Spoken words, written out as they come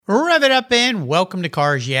Rev it up and welcome to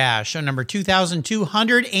Cars Yeah, show number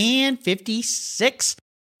 2256.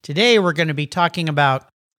 Today we're going to be talking about,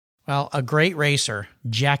 well, a great racer,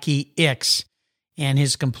 Jackie Ickx, and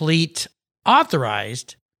his complete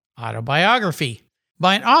authorized autobiography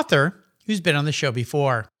by an author who's been on the show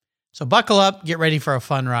before. So buckle up, get ready for a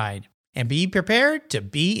fun ride, and be prepared to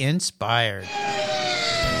be inspired.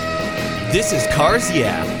 This is Cars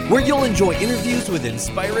Yeah, where you'll enjoy interviews with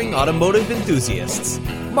inspiring automotive enthusiasts.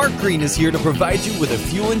 Mark Green is here to provide you with a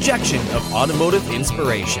fuel injection of automotive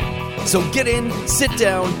inspiration. So get in, sit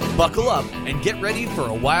down, buckle up, and get ready for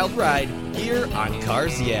a wild ride here on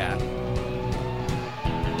Cars Yeah.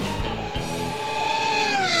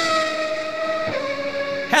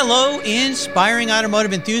 Hello, inspiring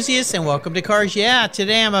automotive enthusiasts, and welcome to Cars Yeah.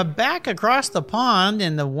 Today I'm back across the pond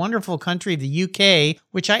in the wonderful country of the UK,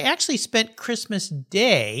 which I actually spent Christmas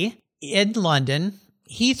Day in London,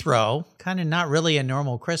 Heathrow. Kind of not really a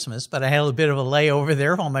normal Christmas, but I had a bit of a layover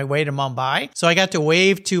there on my way to Mumbai. So I got to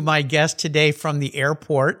wave to my guest today from the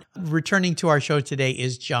airport. Returning to our show today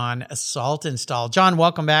is John Saltonstall. John,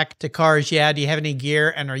 welcome back to Cars Yeah. Do you have any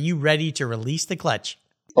gear, and are you ready to release the clutch?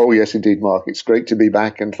 Oh, yes, indeed, Mark. It's great to be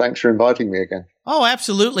back, and thanks for inviting me again. Oh,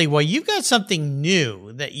 absolutely. Well, you've got something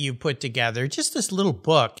new that you put together, just this little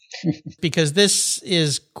book, because this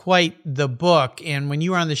is quite the book. And when you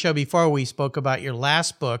were on the show before, we spoke about your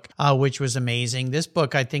last book, which was amazing. This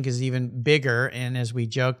book, I think, is even bigger. And as we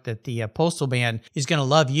joked that the postal man is going to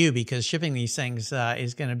love you because shipping these things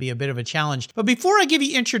is going to be a bit of a challenge. But before I give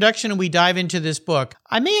you introduction and we dive into this book,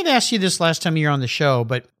 I may have asked you this last time you were on the show,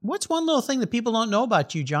 but what's one little thing that people don't know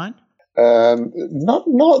about you, John?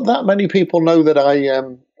 Not that many people know that I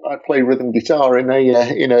play rhythm guitar in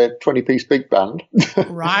a 20-piece big band.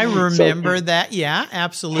 I remember that. Yeah,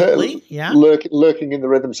 absolutely. Yeah, lurking in the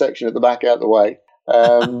rhythm section at the back, out the way.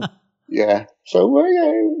 Yeah. So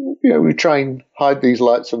we try and hide these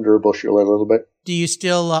lights under a bushel a little bit. Do you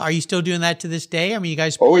still are you still doing that to this day? I mean, you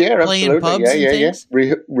guys play in pubs and things?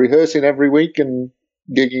 Rehearsing every week and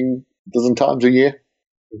gigging a dozen times a year.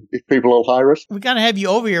 If people will hire us. We got to have you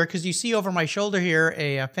over here because you see over my shoulder here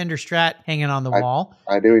a Fender Strat hanging on the wall.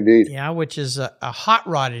 I do indeed. Yeah, which is a hot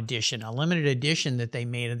rod edition, a limited edition that they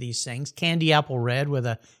made of these things. Candy apple red with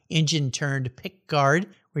a engine turned pick guard,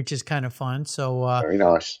 which is kind of fun. So very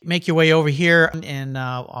nice. Make your way over here and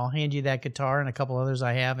I'll hand you that guitar and a couple others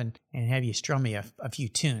I have and have you strum me a few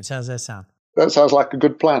tunes. How's that sound? That sounds like a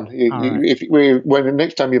good plan. When the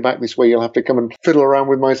next time you're back this way, you'll have to come and fiddle around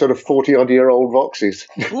with my sort of 40-odd-year-old Voxes.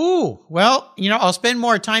 Ooh, well, I'll spend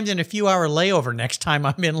more time than a few-hour layover next time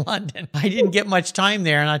I'm in London. I didn't get much time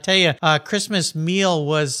there, and I tell you, Christmas meal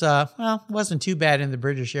was, wasn't too bad in the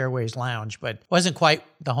British Airways lounge, but wasn't quite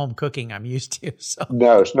the home cooking I'm used to. So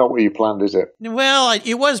no, it's not what you planned, is it? Well,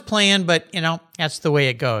 it was planned, but, that's the way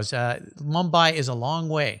it goes. Mumbai is a long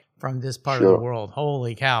way from this part of the world.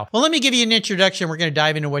 Holy cow. Well, let me give you an introduction. We're going to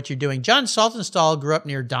dive into what you're doing. John Saltonstall grew up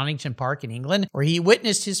near Donington Park in England, where he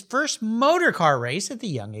witnessed his first motor car race at the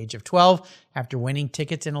young age of 12 after winning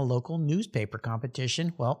tickets in a local newspaper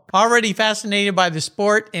competition. Well, already fascinated by the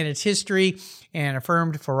sport and its history and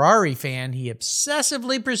affirmed Ferrari fan, he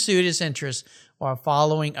obsessively pursued his interests while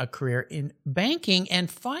following a career in banking and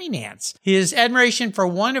finance. His admiration for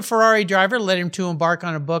one Ferrari driver led him to embark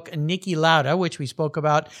on a book, Niki Lauda, which we spoke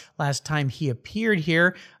about last time he appeared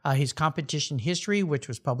here, his competition history, which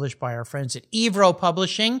was published by our friends at Evro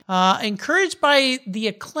Publishing. Encouraged by the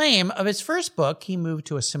acclaim of his first book, he moved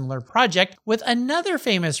to a similar project with another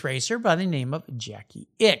famous racer by the name of Jackie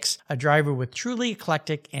Ickx, a driver with truly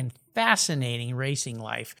eclectic and fascinating racing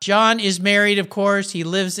life. John is married, of course. He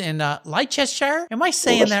lives in Leicestershire. Am I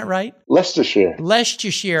saying that right? Leicestershire.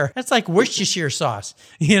 Leicestershire. That's like Worcestershire sauce,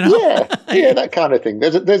 Yeah, that kind of thing.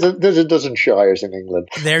 There's a dozen shires in England.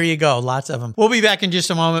 There you go. Lots of them. We'll be back in just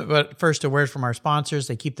a moment, but first a word from our sponsors.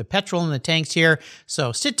 They keep the petrol in the tanks here.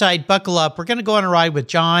 So sit tight, buckle up. We're going to go on a ride with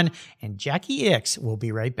John and Jackie Ickx. We'll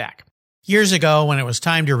be right back. Years ago, when it was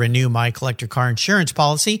time to renew my collector car insurance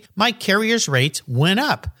policy, my carrier's rates went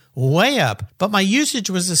up. Way up, but my usage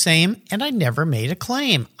was the same and I never made a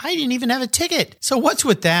claim. I didn't even have a ticket. So what's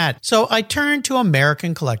with that? So I turned to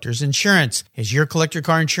American Collectors Insurance. Has your collector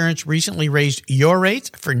car insurance recently raised your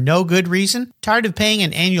rates for no good reason? Tired of paying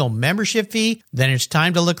an annual membership fee? Then it's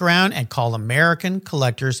time to look around and call American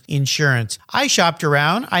Collectors Insurance. I shopped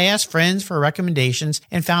around, I asked friends for recommendations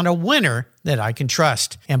and found a winner that I can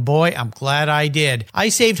trust. And boy, I'm glad I did. I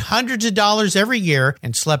saved hundreds of dollars every year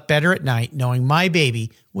and slept better at night knowing my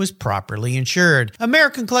baby was properly insured.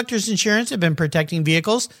 American Collectors Insurance have been protecting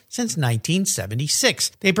vehicles since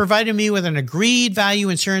 1976. They provided me with an agreed value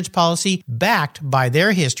insurance policy backed by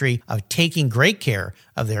their history of taking great care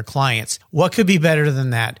of their clients. What could be better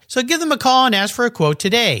than that? So give them a call and ask for a quote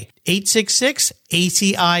today.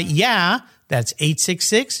 866-ACI-YEAH. That's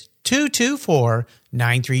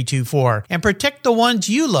 866-224-9324. And protect the ones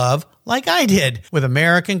you love like I did with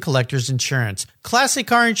American Collectors Insurance. Classic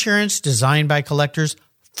car insurance designed by collectors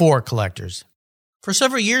for collectors. For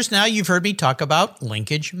several years now, you've heard me talk about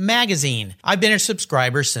Linkage Magazine. I've been a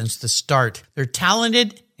subscriber since the start. Their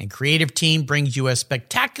talented and creative team brings you a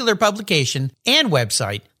spectacular publication and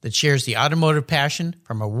website that shares the automotive passion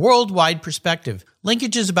from a worldwide perspective.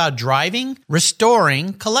 Linkage is about driving,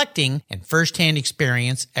 restoring, collecting, and first-hand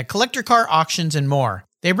experience at collector car auctions and more.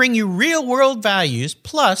 They bring you real-world values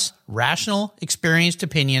plus rational, experienced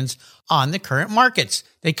opinions on the current markets.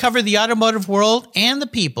 They cover the automotive world and the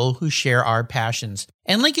people who share our passions.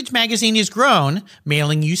 And Linkage Magazine has grown,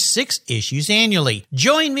 mailing you 6 issues annually.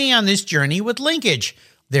 Join me on this journey with Linkage.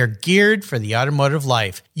 They're geared for the automotive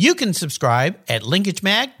life. You can subscribe at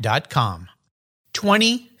linkagemag.com.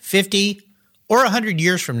 20, 50, or 100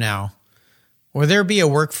 years from now, will there be a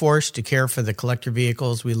workforce to care for the collector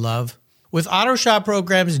vehicles we love? With auto shop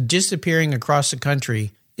programs disappearing across the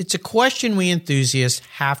country, it's a question we enthusiasts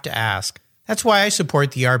have to ask. That's why I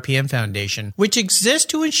support the RPM Foundation, which exists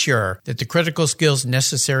to ensure that the critical skills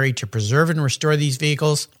necessary to preserve and restore these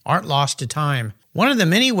vehicles aren't lost to time. One of the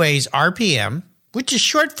many ways RPM, which is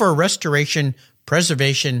short for Restoration,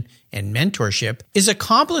 Preservation, and Mentorship, is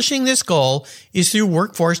accomplishing this goal is through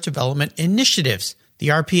workforce development initiatives. The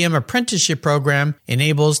RPM Apprenticeship Program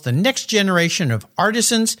enables the next generation of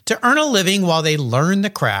artisans to earn a living while they learn the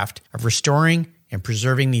craft of restoring and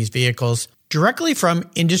preserving these vehicles directly from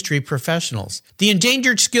industry professionals. The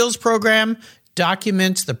Endangered Skills Program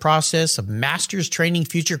documents the process of masters training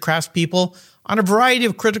future craftspeople on a variety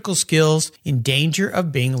of critical skills in danger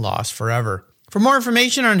of being lost forever. For more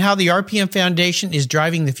information on how the RPM Foundation is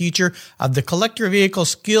driving the future of the collector vehicle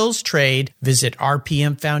skills trade, visit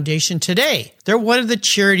RPM Foundation today. They're one of the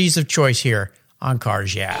charities of choice here on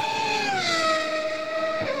Cars Yeah.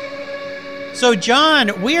 So,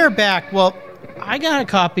 John, we are back. Well, I got a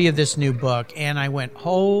copy of this new book, and I went,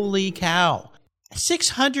 holy cow.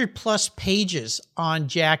 600 plus pages on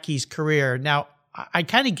Jackie's career. Now, I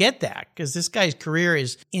kind of get that because this guy's career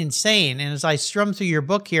is insane. And as I strum through your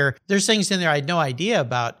book here, there's things in there I had no idea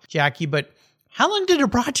about, Jackie. But how long did a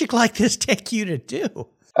project like this take you to do?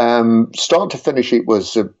 Start to finish, it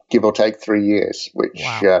was give or take 3 years, which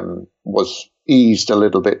was eased a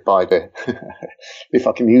little bit by the, if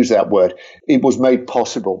I can use that word, it was made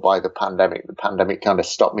possible by the pandemic. The pandemic kind of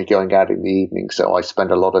stopped me going out in the evening, so I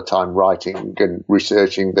spent a lot of time writing and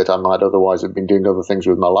researching that I might otherwise have been doing other things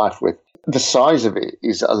with my life with. The size of it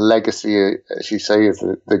is a legacy, as you say, of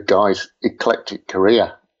the guy's eclectic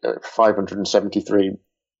career, 573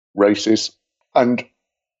 races. And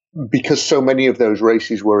because so many of those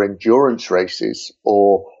races were endurance races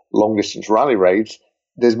or long-distance rally raids,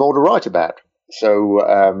 there's more to write about.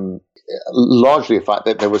 So largely the fact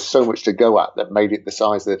that there was so much to go at that made it the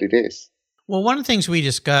size that it is. Well, one of the things we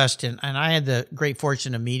discussed, and I had the great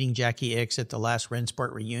fortune of meeting Jackie Ickx at the last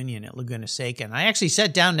Rennsport reunion at Laguna Seca, and I actually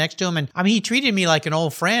sat down next to him, and I mean, he treated me like an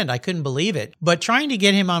old friend. I couldn't believe it. But trying to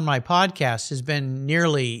get him on my podcast has been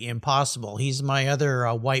nearly impossible. He's my other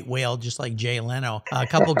white whale, just like Jay Leno. A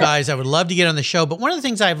couple guys I would love to get on the show. But one of the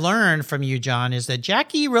things I've learned from you, John, is that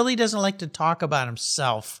Jackie really doesn't like to talk about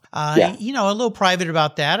himself. You know, a little private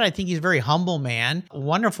about that. I think he's a very humble man, a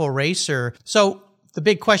wonderful racer. So the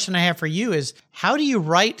big question I have for you is, how do you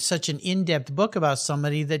write such an in-depth book about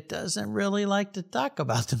somebody that doesn't really like to talk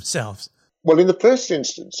about themselves? Well, in the first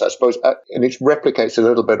instance, I suppose, and it replicates a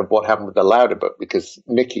little bit of what happened with the Lauda book, because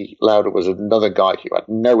Niki Lauda was another guy who had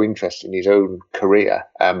no interest in his own career,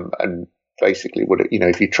 and basically would, you know,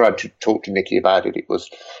 if you tried to talk to Niki about it, it was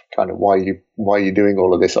kind of, why are you doing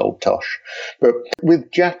all of this old tosh? But with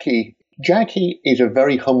Jackie is a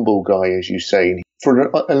very humble guy, as you say. For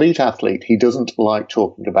an elite athlete, he doesn't like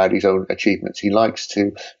talking about his own achievements. He likes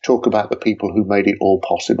to talk about the people who made it all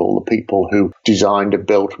possible, the people who designed and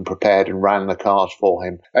built and prepared and ran the cars for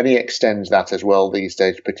him. And he extends that as well these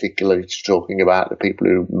days, particularly to talking about the people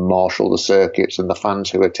who marshal the circuits and the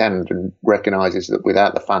fans who attend, and recognizes that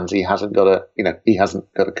without the fans, he hasn't got a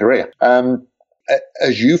career.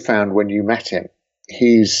 As you found when you met him,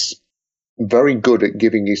 he's very good at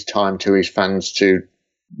giving his time to his fans to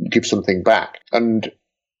give something back. And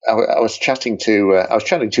I was chatting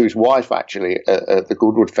to his wife actually at the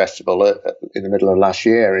Goodwood Festival in the middle of last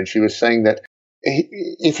year, and she was saying that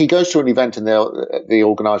if he goes to an event and the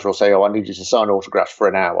organizer will say, "Oh, I need you to sign autographs for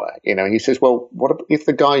an hour," he says, "Well, what if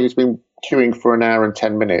the guy who's been queuing for an hour and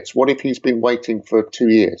 10 minutes? What if he's been waiting for 2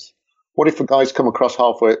 years? What if a guy's come across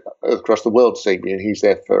halfway across the world to see me and he's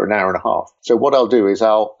there for an hour and a half? So what I'll do is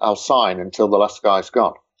I'll sign until the last guy's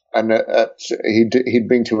gone." And he'd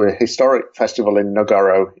been to a historic festival in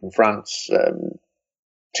Nogaro in France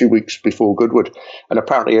 2 weeks before Goodwood, and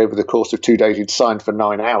apparently over the course of 2 days he'd signed for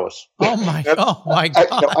 9 hours. Oh my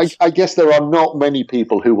God! I guess there are not many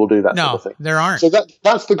people who will do that sort of thing. No, there aren't. So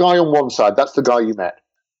that's the guy on one side. That's the guy you met.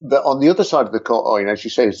 But on the other side of the coin, as you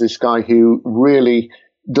say, is this guy who really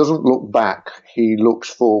doesn't look back. He looks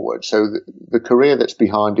forward. So the career that's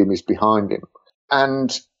behind him is behind him.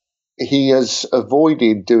 And he has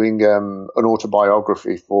avoided doing an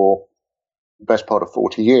autobiography for the best part of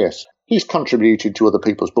 40 years. He's contributed to other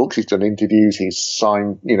people's books. He's done interviews. He's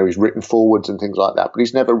signed, he's written forwards and things like that. But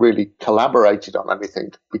he's never really collaborated on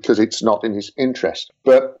anything because it's not in his interest.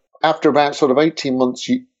 But after about sort of 18 months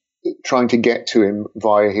trying to get to him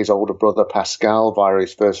via his older brother, Pascal, via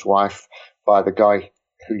his first wife, via the guy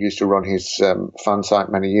who used to run his fan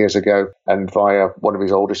site many years ago, and via one of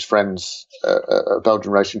his oldest friends, a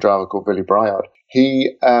Belgian racing driver called Willy Briard,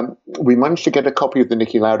 we managed to get a copy of the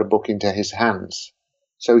Niki Lauda book into his hands.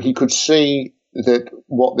 So he could see that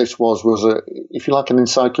what this was if you like, an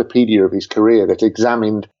encyclopedia of his career that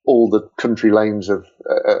examined all the country lanes of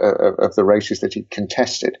the races that he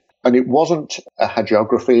contested. And it wasn't a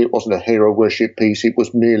hagiography, it wasn't a hero worship piece, it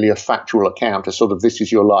was merely a factual account, a sort of this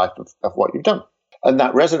is your life of what you've done. And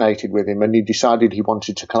that resonated with him, and he decided he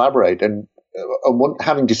wanted to collaborate. And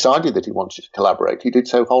having decided that he wanted to collaborate, he did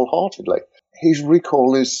so wholeheartedly. His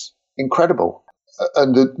recall is incredible.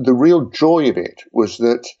 And the real joy of it was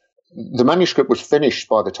that the manuscript was finished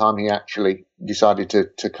by the time he actually decided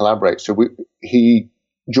to collaborate. So he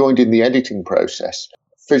joined in the editing process,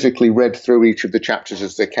 physically read through each of the chapters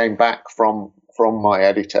as they came back from my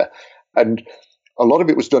editor. And a lot of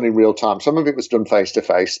it was done in real time. Some of it was done face to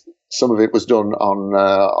face. Some of it was done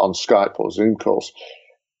on Skype or Zoom calls.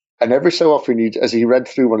 And every so often, as he read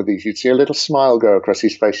through one of these, you'd see a little smile go across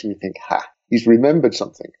his face, and you think, he's remembered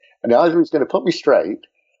something. And either he's going to put me straight,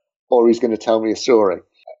 or he's going to tell me a story.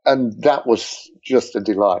 And that was just a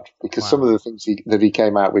delight, because some of the things that he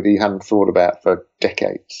came out with, he hadn't thought about for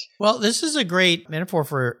decades. Well, this is a great metaphor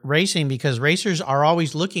for racing, because racers are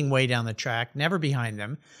always looking way down the track, never behind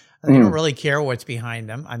them. They don't really care what's behind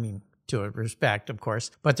them. I mean, to a respect, of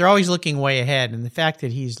course, but they're always looking way ahead. And the fact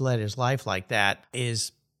that he's led his life like that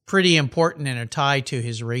is pretty important and a tie to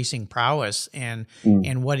his racing prowess and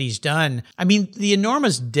what he's done. I mean, the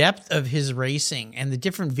enormous depth of his racing and the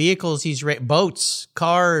different vehicles he's boats,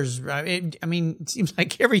 cars. It seems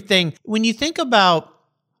like everything. When you think about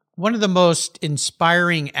one of the most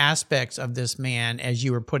inspiring aspects of this man as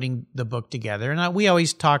you were putting the book together, and we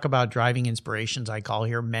always talk about driving inspirations, I call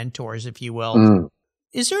here mentors, if you will.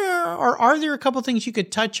 Is there, or are there a couple of things you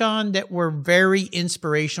could touch on that were very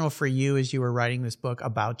inspirational for you as you were writing this book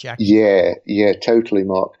about Jackie? Yeah, totally,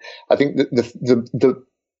 Mark. I think that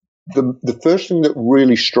the first thing that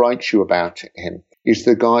really strikes you about him is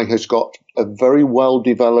the guy has got a very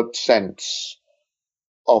well-developed sense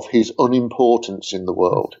of his unimportance in the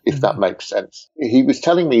world, if that makes sense. He was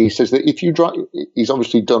telling me, he says that if you drive, he's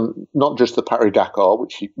obviously done not just the Paris-Dakar,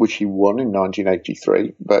 which he won in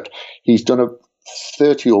 1983, but he's done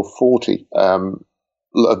 30 or 40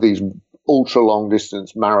 of these ultra long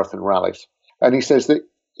distance marathon rallies. And he says that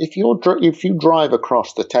if you drive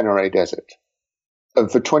across the Tenere Desert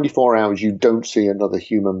and for 24 hours you don't see another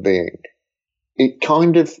human being, it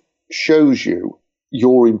kind of shows you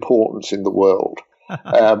your importance in the world.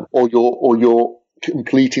 or your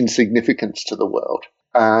complete insignificance to the world.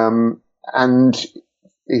 And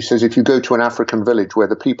he says if you go to an African village where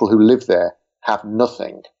the people who live there have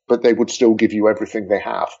nothing, but they would still give you everything they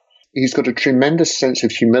have. He's got a tremendous sense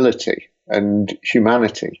of humility and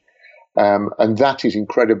humanity. And that is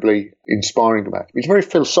incredibly inspiring about him. He's a very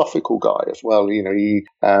philosophical guy as well. He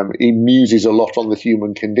muses a lot on the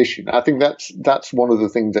human condition. I think that's one of the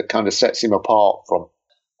things that kind of sets him apart from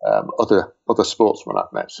other sportsmen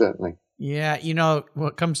I've met, certainly. Yeah,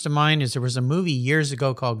 what comes to mind is there was a movie years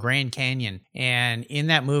ago called Grand Canyon, and in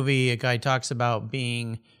that movie, a guy talks about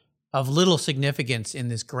being of little significance in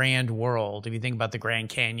this grand world. If you think about the Grand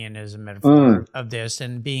Canyon as a metaphor of this,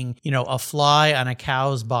 and being, a fly on a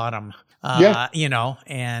cow's bottom,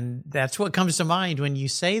 and that's what comes to mind when you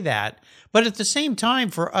say that. But at the same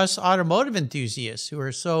time, for us automotive enthusiasts who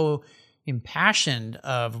are so impassioned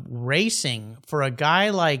of racing. For a guy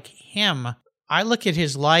like him, I look at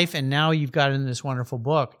his life, and now you've got it in this wonderful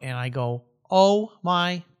book, and I go, oh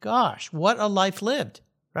my gosh, what a life lived,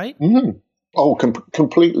 right? Mm-hmm. Oh,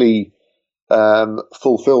 completely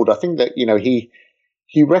fulfilled. I think that,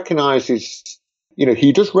 he recognizes,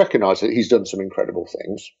 he does recognize that he's done some incredible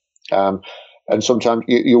things. And sometimes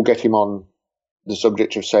you'll get him on the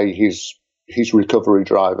subject of, say, his recovery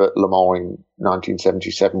drive at Le Mans in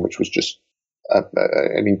 1977, which was just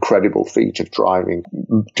an incredible feat of driving,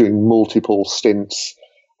 doing multiple stints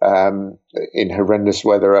in horrendous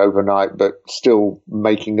weather overnight, but still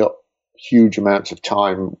making up huge amounts of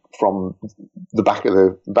time from the back of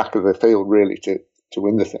the field, really, to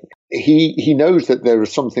win the thing. He knows that there are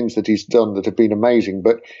some things that he's done that have been amazing,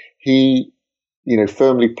 but he,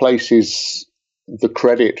 firmly places the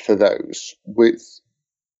credit for those with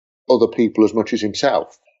other people as much as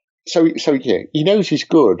himself. So yeah, he knows he's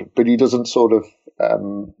good, but he doesn't sort of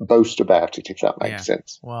boast about it, if that makes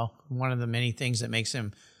sense. Well, one of the many things that makes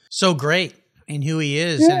him so great in who he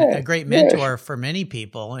is, and a great mentor for many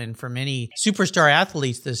people, and for many superstar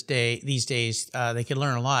athletes these days, they can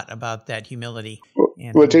learn a lot about that humility.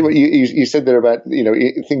 Well, tell you what, you said there about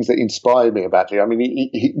things that inspire me about you. I mean,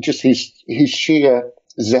 he just his sheer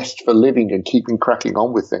zest for living and keeping cracking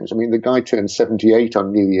on with things. I mean, the guy turned 78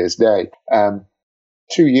 on New Year's Day.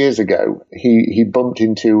 2 years ago, he bumped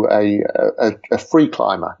into a free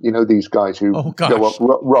climber. These guys who go up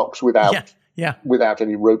rocks without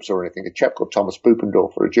any ropes or anything. A chap called Thomas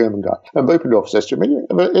Buppendorfer, a German guy. And Buppendorfer says to him,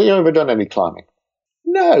 have you ever done any climbing?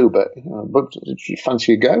 No, but do you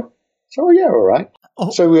fancy a go? So, yeah, all right. Oh.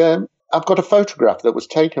 So I've got a photograph that was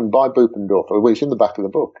taken by Buppendorfer. Well, it's in the back of the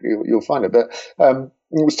book. You'll find it. But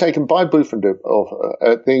it was taken by Buppendorfer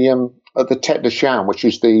at the Tête de Cham, which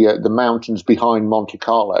is the mountains behind Monte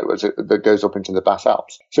Carlo that goes up into the Basses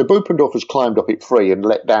Alps. So Buppendorfer's climbed up it free and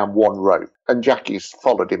let down one rope, and Jackie's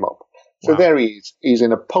followed him up. So there he is. He's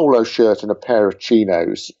in a polo shirt and a pair of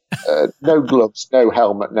chinos, no gloves, no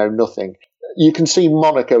helmet, no nothing. You can see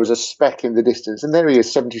Monaco as a speck in the distance, and there he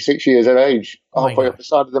is, 76 years of age, halfway up the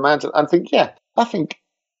side of the mountain. And I think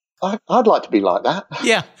I'd like to be like that.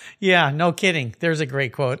 Yeah, no kidding. There's a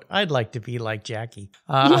great quote. I'd like to be like Jackie.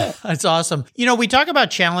 That's awesome. We talk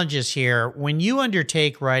about challenges here. When you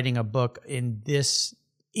undertake writing a book in this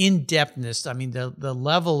in-depthness, I mean, the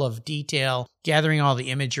level of detail, gathering all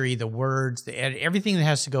the imagery, the words, the edit, everything that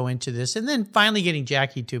has to go into this, and then finally getting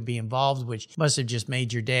Jackie to be involved, which must have just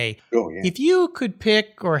made your day. Oh, yeah. If you could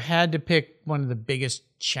pick, or had to pick, one of the biggest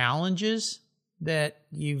challenges that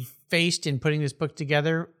you've faced in putting this book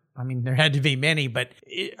together, I mean, there had to be many, but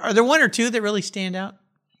are there one or two that really stand out?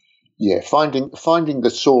 Yeah, finding the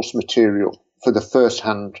source material for the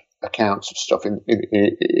first-hand accounts of stuff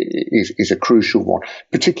is a crucial one,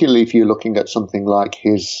 particularly if you're looking at something like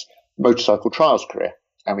his motorcycle trials career.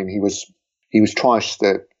 I mean, he was twice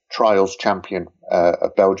the trials champion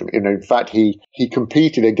of Belgium. In fact, he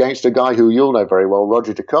competed against a guy who you'll know very well,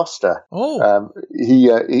 Roger Da Costa.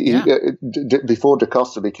 Before Da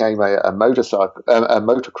Costa became a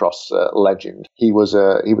motocross legend, he was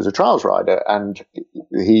a trials rider, and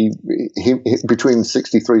he between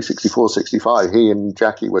 63, 64, 65, he and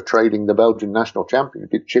Jackie were trading the Belgian national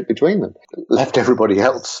championship between them. Left everybody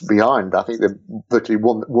else behind. I think they virtually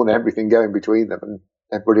won everything going between them, and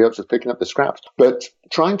everybody else was picking up the scraps. But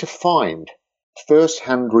trying to find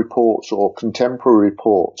first-hand reports or contemporary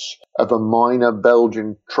reports of a minor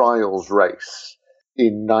Belgian trials race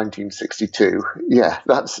in 1962,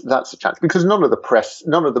 that's a challenge, because none of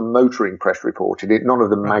the motoring press reported it, none of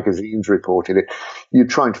the magazines reported it. You're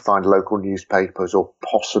trying to find local newspapers or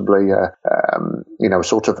possibly a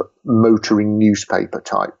sort of motoring newspaper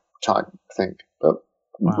type thing. But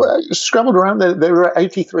scrambled around. There were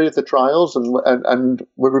 83 of the trials, and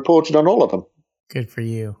were reported on all of them. Good for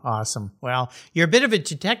you. Awesome. Well, you're a bit of a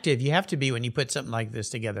detective. You have to be when you put something like this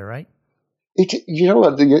together, right?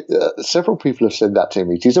 Several people have said that to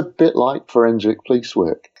me. It is a bit like forensic police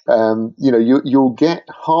work. You'll get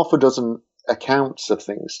half a dozen accounts of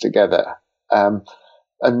things together, and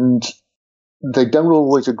they don't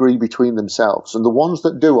always agree between themselves, and the ones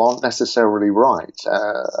that do aren't necessarily right.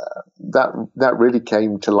 That really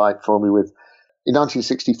came to light for me in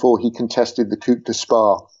 1964. He contested the Coupe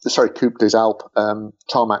des Alpes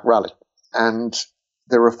tarmac rally, and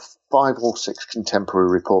there are 5 or 6 contemporary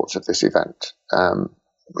reports of this event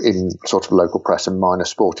in sort of local press and minor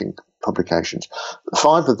sporting publications.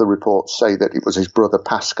 5 of the reports say that it was his brother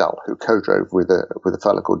Pascal who co-drove with a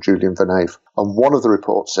fellow called Julien Veneve, and one of the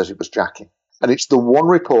reports says it was Jackie. And it's the one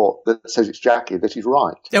report that says it's Jackie that is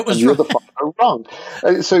right. That was and the other 5 are wrong.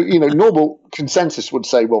 So, normal consensus would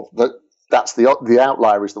say, well, that's the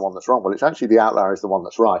outlier is the one that's wrong. Well, it's actually the outlier is the one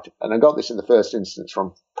that's right. And I got this in the first instance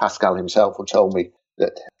from Pascal himself, who told me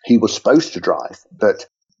that he was supposed to drive, but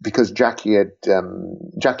because Jackie had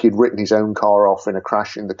written his own car off in a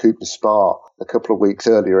crash in the Coupe de Spa a couple of weeks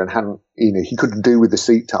earlier, and he couldn't do with the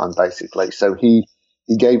seat time basically, so he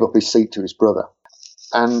gave up his seat to his brother.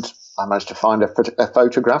 And I managed to find a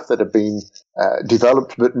photograph that had been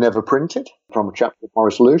developed but never printed from a chap called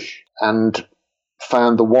Maurice Louche, and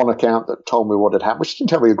found the one account that told me what had happened, which didn't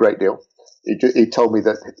tell me a great deal. It told me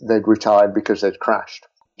that they'd retired because they'd crashed.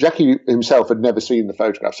 Jackie himself had never seen the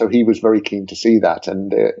photograph, so he was very keen to see that,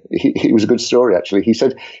 and it was a good story actually. He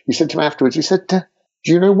said to me afterwards, he said, "Do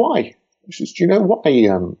you know why?" He says, "Do you know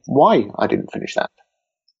why I didn't finish that?"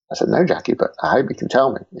 I said, "No, Jackie, but I hope you can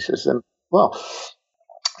tell me." He says, "Well,"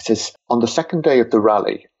 he says, "on the second day of the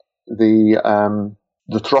rally, the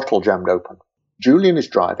throttle jammed open. Julian is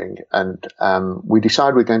driving, and we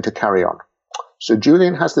decide we're going to carry on. So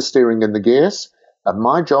Julian has the steering and the gears, and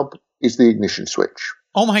my job is the ignition switch."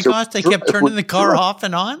 Oh my gosh, they kept turning the car off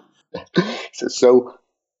and on? So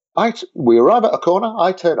we arrive at a corner,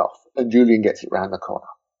 I turn off, and Julian gets it round the corner.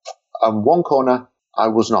 And one corner, I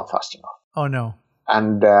was not fast enough. Oh no.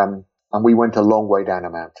 And we went a long way down a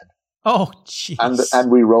mountain. Oh, jeez.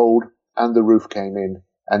 And we rolled, and the roof came in,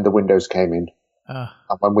 and the windows came in.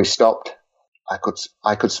 And when we stopped,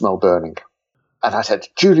 I could smell burning. And I said,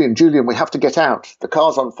 Julian, we have to get out. The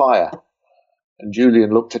car's on fire." And Julian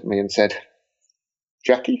looked at me and said,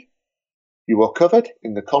 "Jackie, you are covered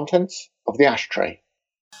in the contents of the ashtray."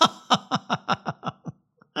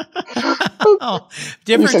 Oh,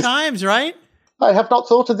 different times, right? "I have not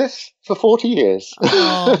thought of this for 40 years.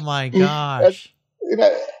 Oh my gosh.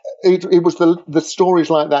 It was the stories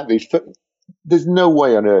like that. There's no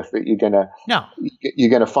way on earth that you're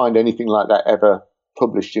gonna find anything like that ever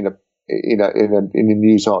published in a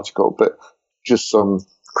news article. But just some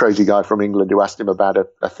crazy guy from England who asked him about a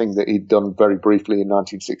thing that he'd done very briefly in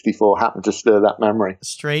 1964 happened to stir that memory.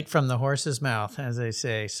 Straight from the horse's mouth, as they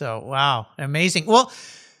say. So, wow, amazing. Well,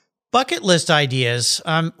 bucket list ideas.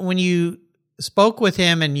 When you spoke with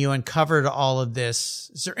him and you uncovered all of this,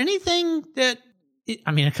 is there anything that,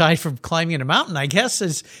 aside from climbing a mountain, I guess,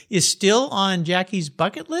 is still on Jackie's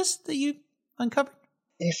bucket list that you uncovered?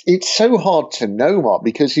 It's so hard to know, Mark,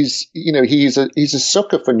 because he's a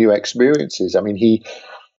sucker for new experiences. I mean,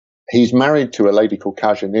 he's married to a lady called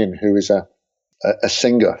Kaja Nin, who is a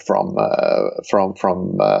singer from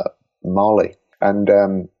Mali, and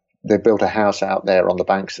they built a house out there on the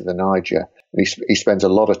banks of the Niger. And he spends a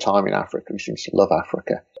lot of time in Africa. He seems to love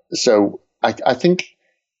Africa. So I think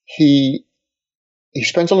he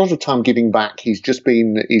spends a lot of time giving back. He's just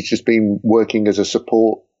been working as a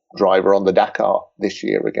support driver on the Dakar this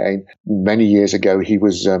year again. Many years ago, he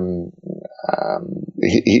was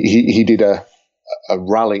he did a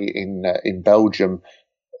rally in Belgium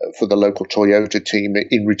for the local Toyota team,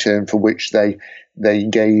 in return for which they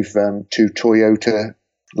gave 2 Toyota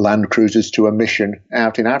Land Cruisers to a mission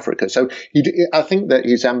out in Africa. So I think that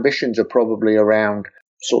his ambitions are probably around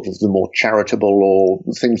sort of the more charitable or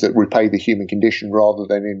things that repay the human condition rather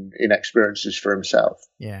than in experiences for himself.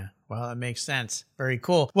 Yeah. Well, that makes sense. Very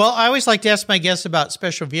cool. Well, I always like to ask my guests about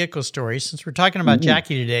special vehicle stories. Since we're talking about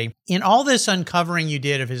Jackie today, in all this uncovering you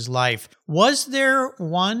did of his life, was there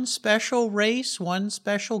one special race, one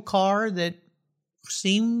special car that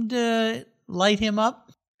seemed to light him up?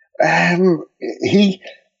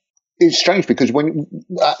 It's strange because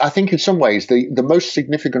I think in some ways the most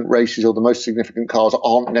significant races or the most significant cars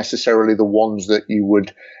aren't necessarily the ones that you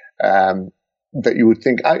would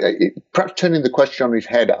think. Perhaps turning the question on his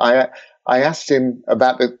head, I asked him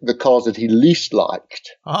about the cars that he least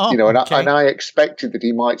liked. And I expected that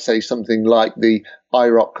he might say something like the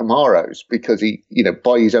IROC Camaros, because he,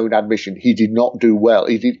 by his own admission, he did not do well.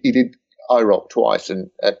 He did IROC twice, and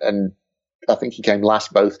I think he came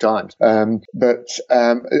last both times. So I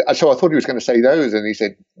thought he was going to say those, and he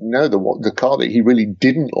said no. The car that he really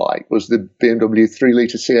didn't like was the BMW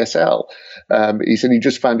 3-litre CSL. He said he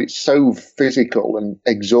just found it so physical and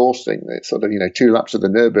exhausting that sort of 2 laps of the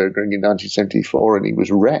Nürburgring in 1974, and he was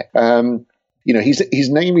wrecked. His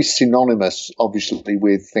name is synonymous, obviously,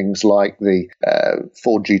 with things like the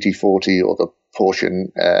Ford GT40 or the Porsche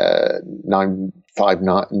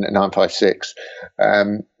 956.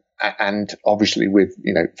 And obviously with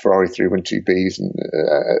Ferrari 312Bs, and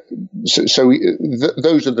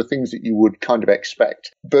those are the things that you would kind of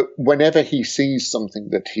expect. But whenever he sees something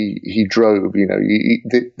that he drove,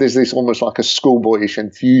 there's this almost like a schoolboyish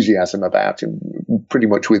enthusiasm about him. Pretty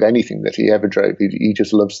much with anything that he ever drove, he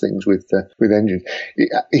just loves things with engines.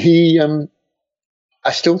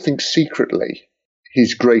 I still think secretly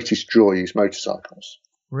his greatest joy is motorcycles.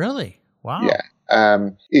 Really? Wow. Yeah.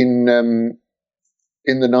 In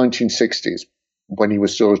the 1960s, when he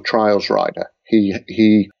was still a trials rider,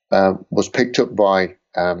 he was picked up by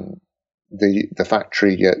the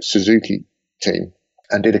factory Suzuki team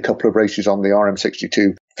and did a couple of races on the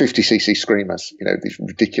RM62 50cc Screamers, these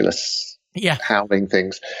ridiculous howling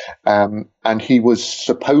things. And he was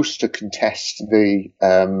supposed to contest the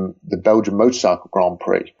Belgian Motorcycle Grand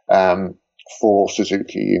Prix for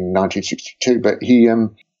Suzuki in 1962, but he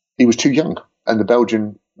was too young, and the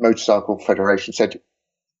Belgian Motorcycle Federation said.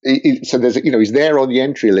 So there's, he's there on the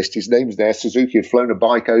entry list. His name's there. Suzuki had flown a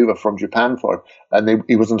bike over from Japan for him, and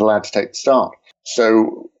he wasn't allowed to take the start.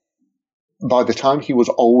 So by the time he was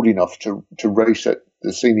old enough to race at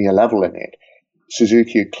the senior level in it,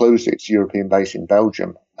 Suzuki had closed its European base in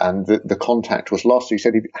Belgium, and the contact was lost. He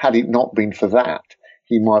said, had it not been for that,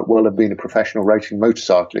 he might well have been a professional racing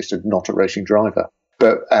motorcyclist and not a racing driver.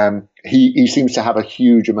 But he seems to have a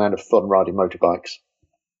huge amount of fun riding motorbikes.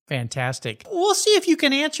 Fantastic. We'll see if you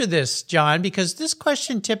can answer this, John, because this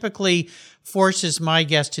question typically forces my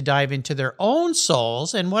guests to dive into their own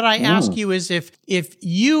souls. And what I ask you is if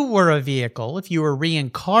you were a vehicle, if you were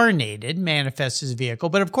reincarnated, manifest as a vehicle.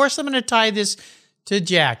 But of course, I'm going to tie this to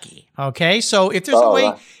Jackie. Okay. So if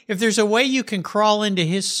there's a way you can crawl into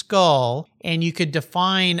his skull and you could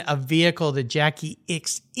define a vehicle that Jackie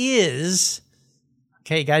Ickx is,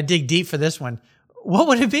 okay, you got to dig deep for this one. What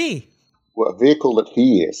would it be? Well, a vehicle that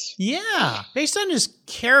he is. Yeah, based on his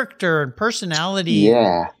character and personality.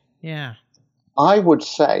 Yeah. Yeah. I would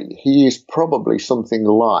say he is probably something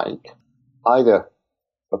like either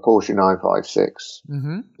a Porsche 956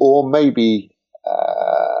 or maybe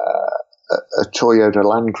a Toyota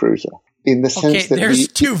Land Cruiser. In the sense that there's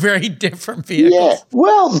two very different vehicles. Yeah,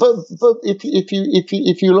 well, but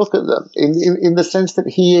if you look at them in the sense that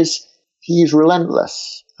he is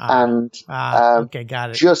relentless. Okay, got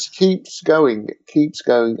it. Just keeps going, and keeps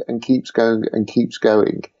going.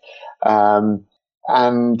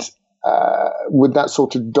 With that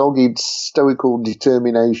sort of dogged, stoical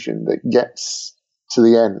determination that gets to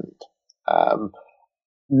the end.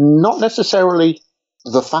 Not necessarily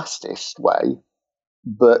the fastest way,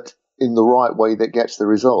 but in the right way that gets the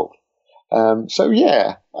result. So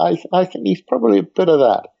yeah, I think he's probably a bit of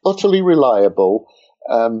that. Utterly reliable,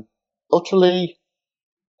 utterly...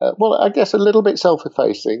 well, I guess a little bit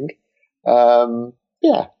self-effacing.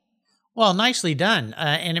 Yeah. Well, nicely done.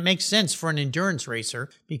 And it makes sense for an endurance racer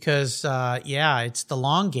because, it's the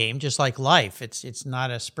long game, just like life. It's not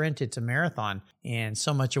a sprint, it's a marathon. And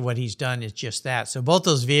so much of what he's done is just that. So both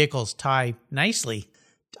those vehicles tie nicely.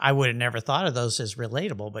 I would have never thought of those as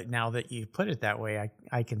relatable, but now that you put it that way,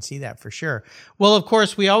 I can see that for sure. Well, of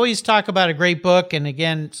course, we always talk about a great book. And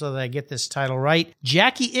again, so that I get this title right,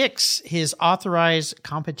 Jackie Ickx, His Authorized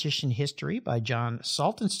Competition History by John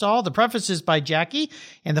Saltonstall. The preface is by Jackie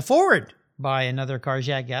and the foreword by another Cars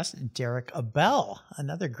Yeah guest, Derek Abell,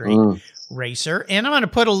 another great racer. And I'm going to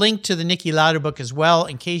put a link to the Niki Lauda book as well,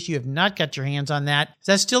 in case you have not got your hands on that. Is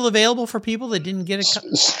that still available for people that didn't get it?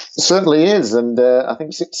 Certainly is. And I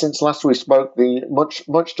think since last we spoke,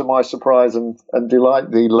 much to my surprise and delight,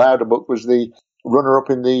 the Lauda book was the runner-up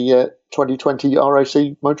in the 2020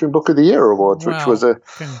 RAC Motoring Book of the Year Awards, which was a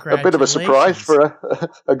bit of a surprise for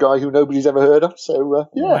a guy who nobody's ever heard of. So,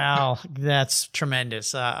 yeah. Wow, that's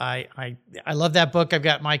tremendous. I love that book. I've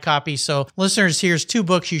got my copy. So, listeners, here's two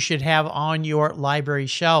books you should have on your library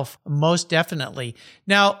shelf, most definitely.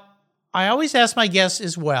 Now, I always ask my guests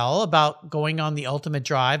as well about going on the ultimate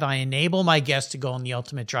drive. I enable my guests to go on the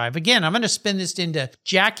ultimate drive. Again, I'm going to spin this into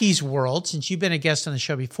Jackie's world, since you've been a guest on the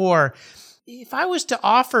show before. If I was to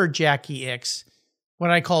offer Jackie Ickx what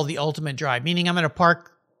I call the ultimate drive, meaning I'm going to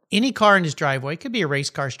park any car in his driveway, it could be a race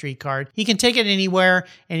car, street car, he can take it anywhere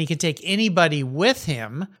and he can take anybody with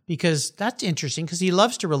him, because that's interesting because he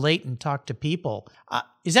loves to relate and talk to people.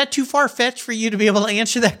 Is that too far-fetched for you to be able to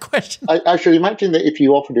answer that question? I should imagine that if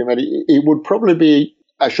you offered him it would probably be,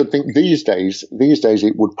 I should think these days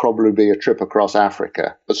it would probably be a trip across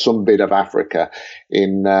Africa, some bit of Africa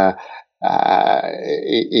in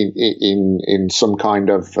some kind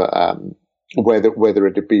of whether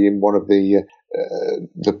it be in one of the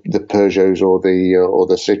Peugeots or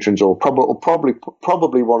the Citroens, or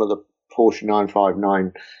probably one of the Porsche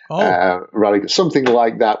 959 rally, something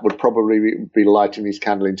like that would probably be lighting his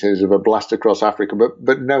candle in terms of a blast across Africa.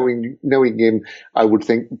 But knowing him, I would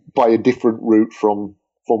think by a different route from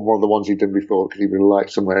one of the ones he'd done before, because he would like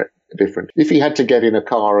somewhere different. If he had to get in a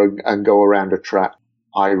car and go around a track,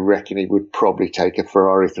 I reckon he would probably take a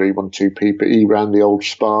Ferrari 312 PPE around the old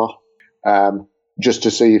Spa, just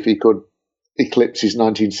to see if he could eclipse his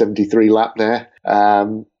 1973 lap there.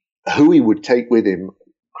 Who he would take with him,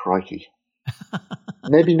 crikey.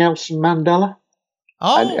 Maybe Nelson Mandela?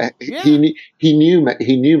 Oh, yeah. He knew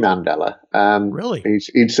Mandela. Really?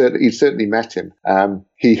 He'd certainly met him.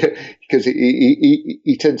 Because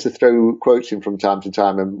he tends to throw quotes in from time to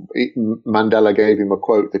time, and Mandela gave him a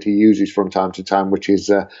quote that he uses from time to time, which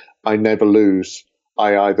is, "I never lose.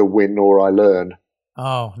 I either win or I learn."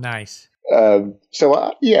 Oh, nice. I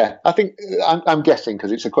think I'm guessing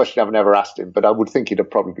because it's a question I've never asked him, but I would think it'd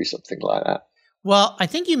probably be something like that. Well, I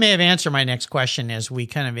think you may have answered my next question as we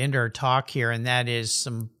kind of end our talk here, and that is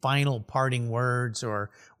some final parting words or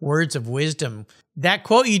words of wisdom. That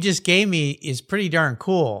quote you just gave me is pretty darn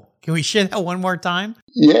cool. Can we share that one more time?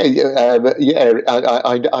 Yeah.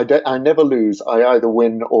 I never lose. I either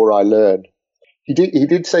win or I learn. He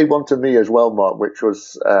did say one to me as well, Mark, which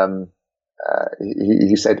was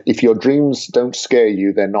he said, "If your dreams don't scare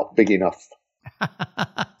you, they're not big enough."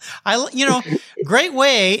 Great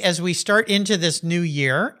way as we start into this new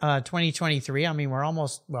year, 2023. I mean,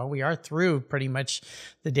 we are through pretty much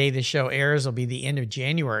the day the show airs will be the end of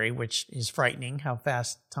January, which is frightening how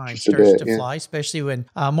fast time starts to fly, especially when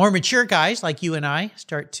more mature guys like you and I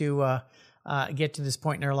start to get to this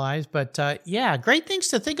point in our lives. But great things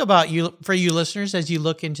to think about for you listeners as you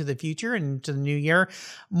look into the future and into the new year.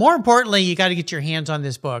 More importantly, you got to get your hands on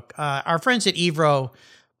this book. Our friends at Evro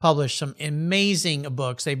published some amazing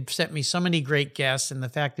books. They've sent me so many great guests, and the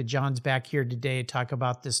fact that John's back here today to talk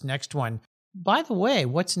about this next one. By the way,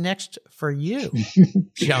 what's next for you,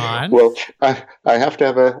 John? Well, I have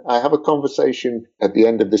a conversation at the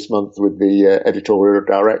end of this month with the editorial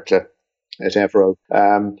director at Evro.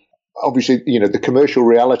 Obviously, the commercial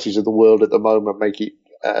realities of the world at the moment make it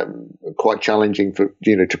quite challenging for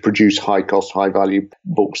to produce high cost, high value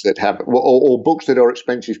books that have or books that are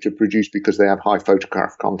expensive to produce because they have high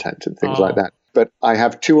photograph content and things like that. But I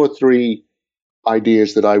have 2 or 3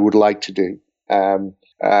 ideas that I would like to do.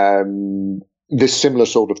 This similar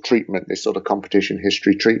sort of treatment, this sort of competition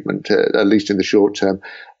history treatment, at least in the short term.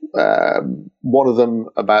 One of them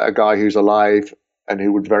about a guy who's alive and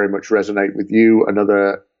who would very much resonate with you.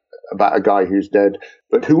 Another about a guy who's dead,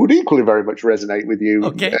 but who would equally very much resonate with you.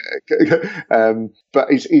 Okay. But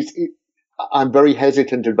I'm very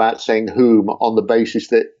hesitant about saying whom on the basis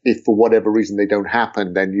that if for whatever reason they don't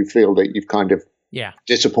happen, then you feel that you've kind of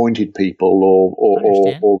disappointed people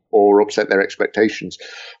or upset their expectations.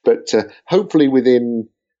 But hopefully within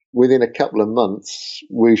a couple of months,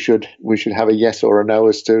 we should have a yes or a no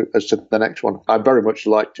as to the next one. I'd very much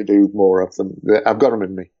like to do more of them. I've got them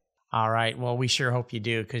in me. All right. Well, we sure hope you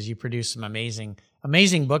do, because you produce some amazing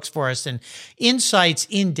books for us and insights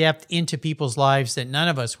in depth into people's lives that none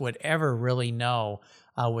of us would ever really know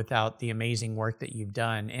without the amazing work that you've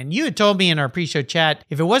done. And you had told me in our pre-show chat,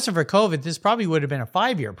 if it wasn't for COVID, this probably would have been a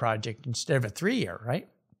 5-year project instead of a 3-year, right?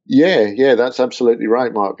 Yeah, that's absolutely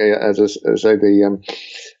right, Mark. As I say,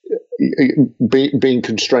 being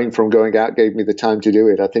constrained from going out gave me the time to do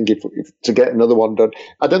it. I think if to get another one done,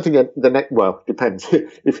 I don't think the next. Well, depends.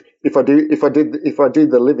 if I do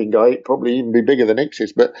the living guy, it'd probably even be bigger than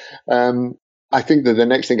X's. But I think that the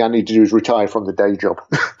next thing I need to do is retire from the day job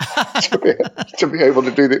to be able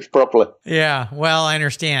to do this properly. Yeah, well, I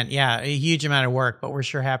understand. Yeah, a huge amount of work, but we're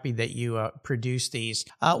sure happy that you produce these.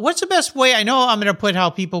 What's the best way? I know I'm going to put how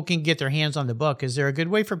people can get their hands on the book. Is there a good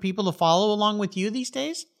way for people to follow along with you these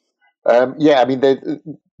days? I mean,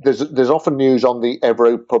 there's often news on the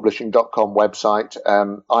evropublishing.com website.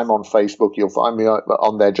 I'm on Facebook. You'll find me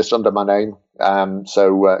on there just under my name.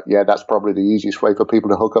 That's probably the easiest way for people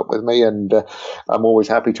to hook up with me. And I'm always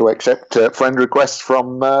happy to accept friend requests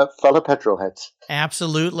from fellow petrolheads.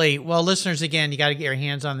 Absolutely. Well, listeners, again, you got to get your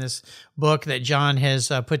hands on this book that John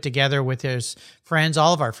has put together with his friends,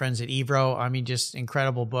 all of our friends at Evro. I mean, just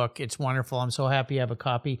incredible book. It's wonderful. I'm so happy I have a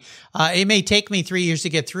copy. It may take me 3 years to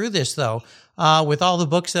get through this, though, with all the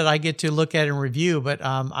books that I get to look at and review. But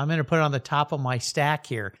I'm going to put it on the top of my stack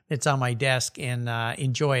here. It's on my desk and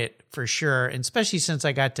enjoy it for sure. And especially since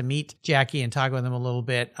I got to meet Jackie and talk with him a little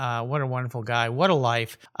bit. What a wonderful guy. What a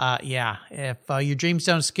life. If your dreams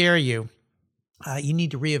don't scare you, you need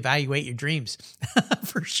to reevaluate your dreams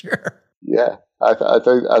for sure. Yeah, I thought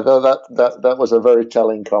that was a very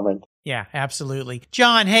telling comment. Yeah, absolutely.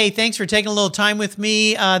 John, hey, thanks for taking a little time with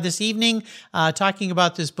me this evening, talking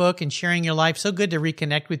about this book and sharing your life. So good to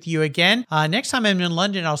reconnect with you again. Next time I'm in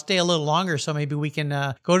London, I'll stay a little longer, so maybe we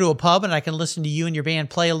can go to a pub and I can listen to you and your band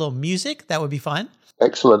play a little music. That would be fun.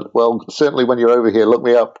 Excellent. Well, certainly when you're over here, look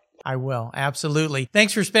me up. I will. Absolutely.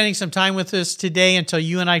 Thanks for spending some time with us today. Until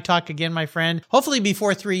you and I talk again, my friend, hopefully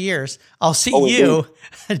before 3 years, I'll see you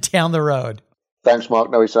down the road. Thanks, Mark.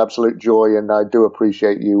 No, it's an absolute joy, and I do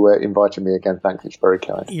appreciate you inviting me again. Thanks. It's very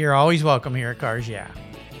kind. You're always welcome here at Cars Yeah.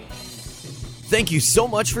 Thank you so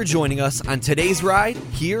much for joining us on today's ride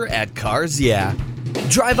here at Cars Yeah.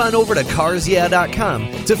 Drive on over to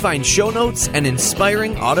carsyeah.com to find show notes and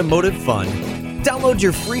inspiring automotive fun. Download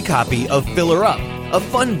your free copy of Filler Up, a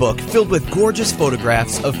fun book filled with gorgeous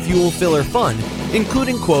photographs of fuel filler fun,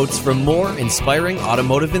 including quotes from more inspiring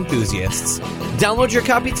automotive enthusiasts. Download your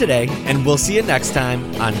copy today, and we'll see you next time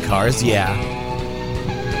on Cars Yeah.